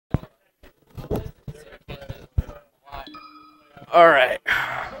Alright.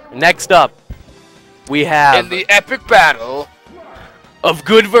 Next up, we have... In the epic battle of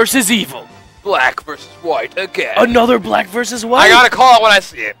good versus evil. Black versus white again. Another black versus white? I gotta call it when I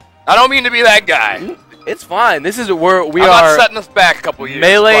see it. I don't mean to be that guy. It's fine. This is where we I'm are... not setting us back a couple years.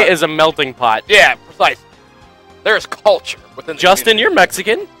 Melee is a melting pot. Yeah, precisely. There's culture within the Justin, community. you're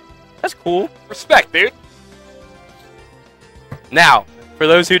Mexican. That's cool. Respect, dude. Now, for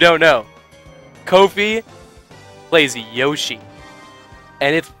those who don't know, Kofi plays Yoshi.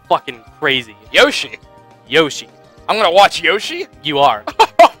 And it's fucking crazy. Yoshi. Yoshi. I'm gonna watch Yoshi? You are.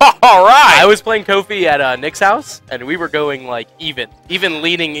 Alright! I was playing Kofi at Nick's house, and we were going, like, even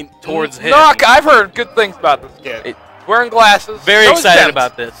leaning towards him. Knock, I've heard good things about this kid. Wearing glasses. Very excited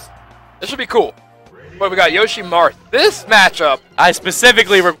about this. This should be cool. But we got Yoshi Marth. This matchup. I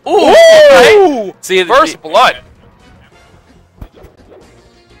specifically... Ooh! Ooh! See, First blood.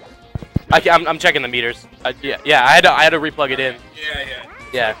 I'm checking the meters. Yeah, I had to replug it in.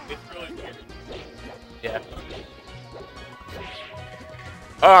 Yeah. It's really weird. Yeah.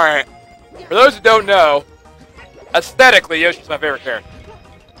 Alright. For those who don't know, aesthetically, Yoshi's my favorite character.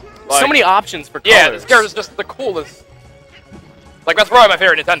 Like, so many options for colors. Yeah, this character's just the coolest. Like, that's probably my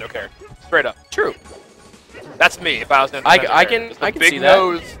favorite Nintendo character. Straight up. True. That's me if I was Nintendo I can see that.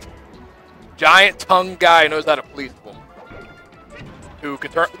 Big-nosed, giant-tongued guy who knows how to please a woman. Who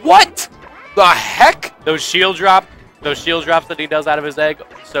can turn... What the heck? Those shield drops that he does out of his egg,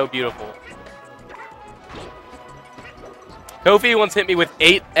 so beautiful. Kofi once hit me with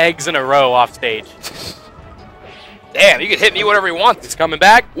 8 eggs in a row off stage. Damn, he can hit me whatever he wants. He's coming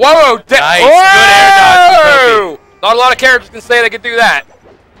back. Whoa! Nice. Good air dodge, Kofi. Not a lot of characters can say they can do that.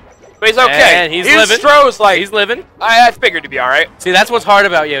 But he's okay. And he's living. Stroh's like... He's living. I figured to be alright. See, that's what's hard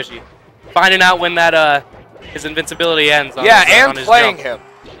about Yoshi. Finding out when that, his invincibility ends on yeah, his, and on his playing jump. him.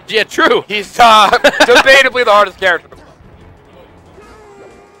 Yeah, true. He's debatably the hardest character to play.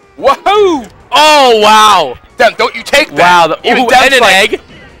 Woohoo! Oh, wow. Dempt, don't you take that. Wow. Even Ooh, Dempt's and an like, egg.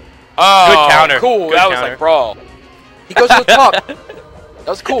 Oh, Good counter. Cool. Good that was counter. like brawl. He goes to the top. That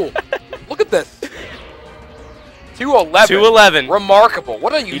was cool. Look at this. 211. 211. Remarkable.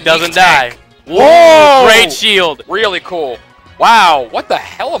 What a unique He doesn't tank. die. Whoa! Great shield. Really cool. Wow. What the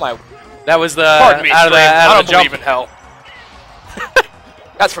hell am I... That was the Pardon me, out of the I out don't of the jump. believe in hell.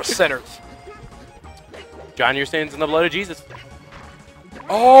 That's for sinners. John, your sins in the blood of Jesus.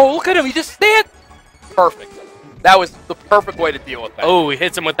 Oh, look at him. He just stand. Perfect. That was the perfect way to deal with that. Oh, he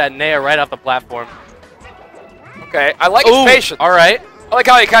hits him with that nair right off the platform. Okay. I like his patience. All right. I like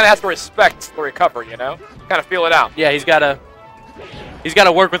how he kind of has to respect the recovery, you know? Kind of feel it out. Yeah, he's got to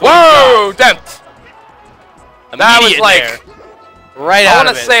work with Whoa, Dempt. That was like... nair. Right out I of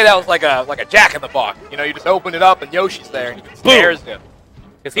want it. to say that was like a Jack in the Box. You know, you just open it up and Yoshi's there and he just stares him.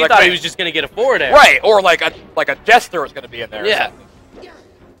 Because he like, thought he was just going to get a forward air. Right, or like a jester was going to be in there. Yeah.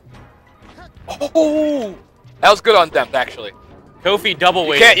 Oh, that was good on Dempt, actually. Kofi double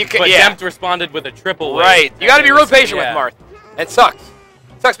weighted, but yeah. Dempt responded with a triple weight. Right, you got to be real patient yeah. with Marth. It sucks.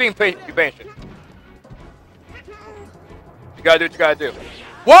 It sucks being patient. You got to do what you got to do.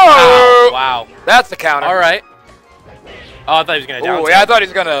 Whoa! Wow. That's the counter. All right. Oh, I thought he was going to down. Oh, yeah, I thought he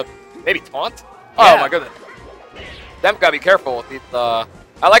was going to maybe taunt. Yeah. Oh, my goodness. Dempt got to be careful with these. I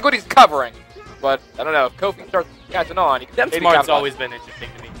like what he's covering, but I don't know. If Kofi starts catching on, he can Dempt maybe Smart's capitalize. always been interesting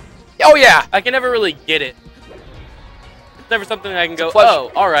to me. Oh, yeah. I can never really get it. It's never something I can go, pleasure.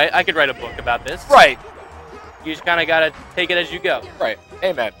 oh, all right, I could write a book about this. Right. You just kind of got to take it as you go. Right.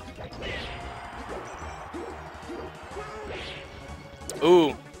 Amen.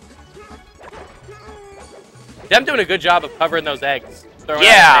 Ooh. Them doing a good job of covering those eggs. Throwing out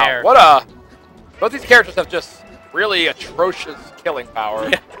in Yeah. there. What a... Both these characters have just really atrocious killing power.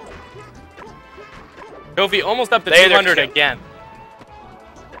 Yeah. Kofi almost up to They 200 kill. again.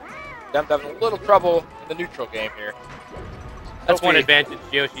 Dempt having a little trouble in the neutral game here. That's one Kofi. advantage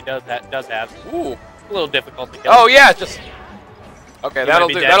Yoshi does have. Ooh. A little difficult to kill. Oh, yeah, just... Okay, He that'll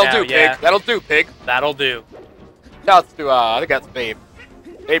might be do. dead That'll now, do, Pig. yeah. That'll do, Pig. That'll do. Shouts to, I think that's Babe.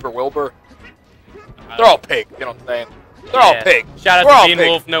 Babe or Wilbur. They're all Pig, you know what I'm saying? They're all Pig. Shout We're out all to Teen Pig.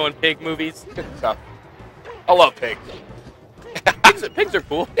 Wolf knowing pig movies. Good stuff. I love Pigs. Pigs are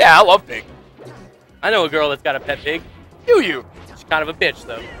cool. Yeah, I love Pig. I know a girl that's got a pet pig. Do you? She's kind of a bitch,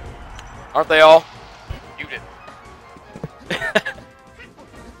 though. Aren't they all? You did.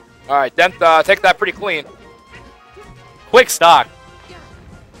 Alright, Dempt take that pretty clean. Quick stock.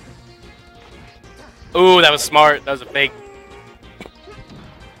 Ooh, that was smart. That was a fake.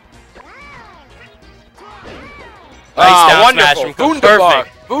 Nice down smash wonderful. from Kofi. Wunderbar.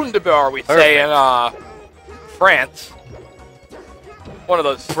 Perfect. Wunderbar, we say in France. One of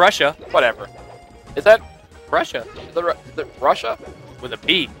those. Russia. Whatever. Is that? Prussia. The Russia? With a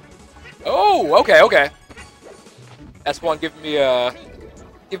P. Oh, okay, okay. S1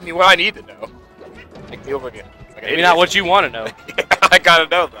 giving me what I need to know. Make me over again. Like Maybe not what you want to know. I gotta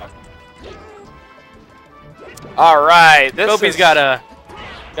know though. All right, this Kofi's gotta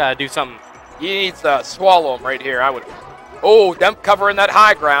do something. He needs to swallow him right here. I would. Oh, Dempt covering that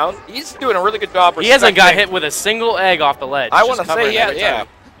high ground. He's doing a really good job. He hasn't got hit with a single egg off the ledge. I want to say, yeah.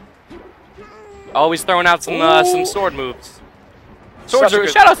 Always throwing out some sword moves. Shout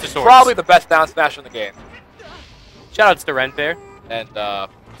outs to swords. Probably the best down smash in the game. Shout outs to Renfair. And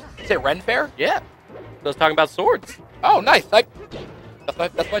you say Renfair? Yeah. I was talking about swords. Oh, nice.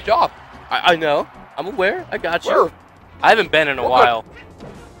 That's my job. I know. I'm aware. I got you. We're I haven't been in a while.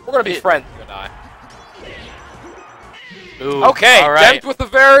 We're gonna be friends, you and I. Ooh, okay, all right. Dempt with the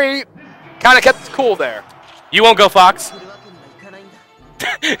very kind of kept us cool there. You won't go, Fox.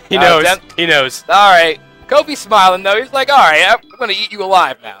 He knows. He knows. All right. Kofi's smiling though. He's like, all right, I'm gonna eat you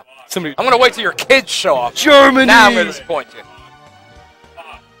alive now. I'm gonna wait till your kids show up. Germany. Now I'm gonna disappoint you.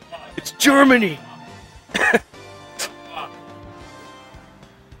 It's Germany.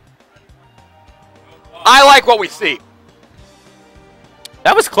 I like what we see.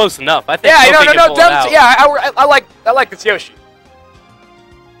 That was close enough. I think. Yeah, Kofi can pull it Dempt, out. yeah, I like this Yoshi.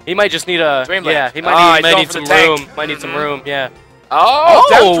 He might just need a. Dreamland. Yeah, he might need some room. Tank. Might need some room. Yeah. Oh,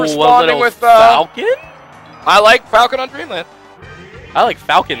 Dempt's responding with Falcon. I like Falcon on Dreamland. I like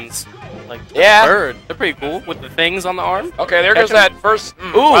falcons. Like bird. They're pretty cool with the things on the arm. Okay, there goes that first.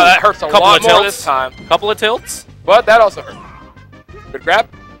 Ooh, wow, that hurts a lot more this time. Couple of tilts. But that also hurt. Good grab.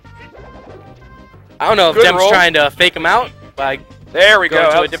 I don't know if Dempt's trying to fake him out by going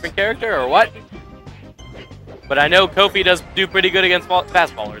to a different character or what. But I know Kofi does do pretty good against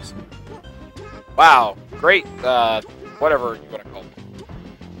fast ballers. Wow, great. Whatever you want to call it.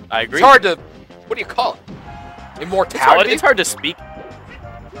 I agree. It's hard to. What do you call it? Immortality. It's hard to speak.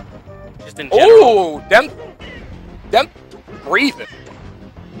 Just in general. Ooh, Dempt breathing.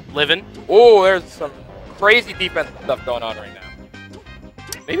 Living. Oh, there's some crazy defensive stuff going on right now.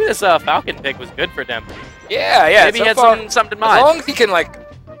 Maybe this Falcon pick was good for Dempt. Yeah, yeah. Maybe he had something in mind. As long as he can like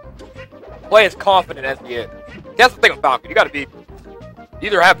play as confident as he is. That's the thing with Falcon. You got to be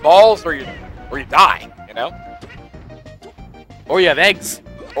either have balls or you die. You know. Or you have eggs.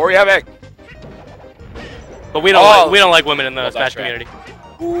 Or you have eggs. But we don't like women in the Smash community.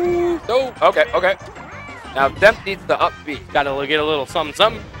 Ooh, so okay. Now Dempt needs to up B. Got to get a little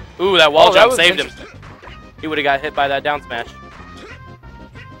something. Ooh, that wall jump saved him. He would have got hit by that down smash.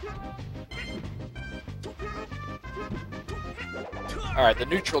 All right, the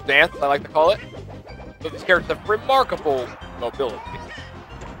neutral dance, I like to call it. So these characters have remarkable mobility.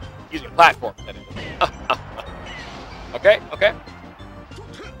 Using platforms, that is. Okay.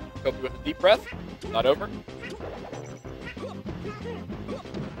 Kofi with a deep breath. Not over.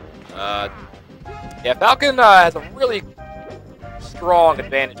 Yeah, Falcon has a really strong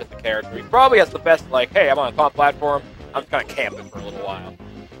advantage as a character. He probably has the best, like, hey, I'm on a top platform. I'm just kind of camping for a little while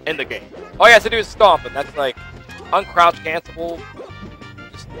in the game. All he has to do is stomp, and that's like uncrouch cancelable.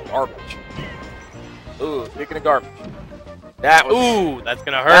 Just garbage. Ooh, speaking of garbage. That was. Ooh, that's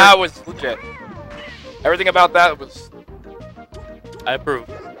gonna hurt. That was legit. Everything about that was. I approve.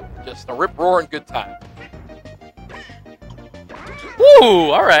 Just a rip-roaring good time. Ooh,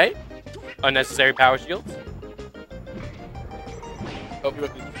 all right. Unnecessary power shields. Kofi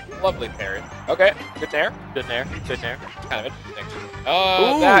with the lovely parry. Okay, good nair. Good nair. Kind of interesting.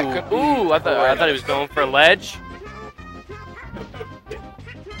 Ooh, that could be I thought he was going for a ledge.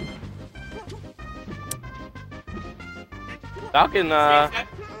 Falcon,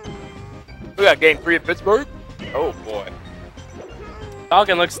 we got game 3 of Pittsburgh. Oh boy.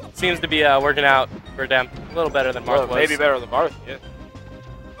 Falcon seems to be working out for Dempt a little better than Marth was. Maybe better than Marth, yeah.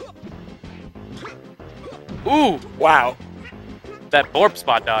 Ooh! Wow. That Borp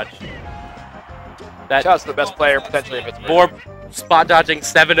spot dodge. That's the best player potentially if it's Borp spot dodging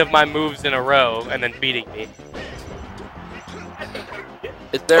 7 of my moves in a row and then beating me.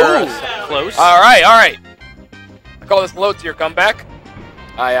 Is there close? Alright. I call this low tier comeback.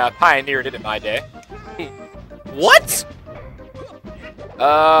 I pioneered it in my day. What?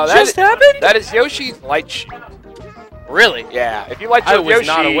 Just happened? That is Yoshi's light shoot. Really? Yeah. If you light shoot Yoshi,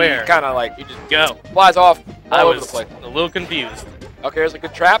 not aware. kind of like you just go. Flies off all over the place. A little confused. Okay, here's a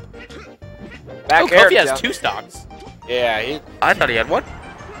good trap. Back air. Kofi has 2 stocks. Yeah, I thought he had 1.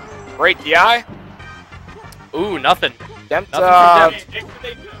 Great DI. Ooh, nothing. Dempt, nothing for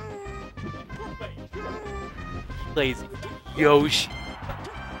Dempt. Plays Yoshi.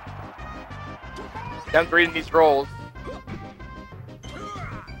 Dempt reading these rolls.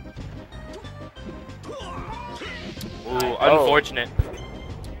 Ooh, unfortunate.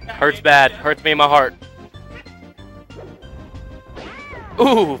 Hurts bad. Hurts me in my heart.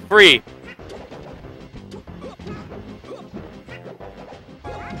 Ooh, free.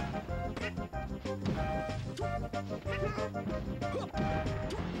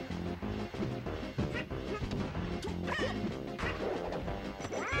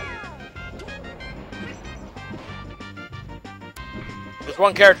 There's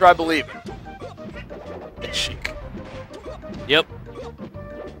one character I believe in. It's Sheik. Yep.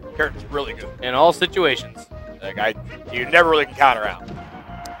 Character's really good. In all situations. Like you never really can count her out.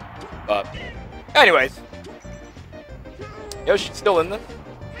 But, anyways, Yoshi's still in this.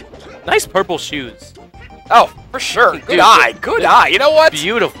 Nice purple shoes. Oh, for sure. Good Dude, eye. Good eye. You know what?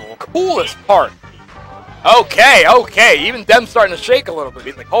 Beautiful. Coolest part. Okay, okay. Even Dem's starting to shake a little bit.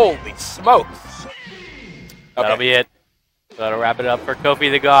 He's like, holy smokes. That'll be it. Gotta wrap it up for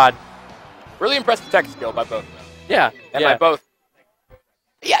Kofi the God. Really impressive tech skill by both of them. Yeah. And by both.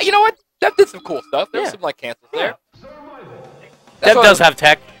 Yeah, you know what? Dempt did some cool stuff. There was some like cancels there. Dempt does have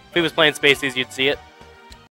tech. If he was playing Spaceys, you'd see it.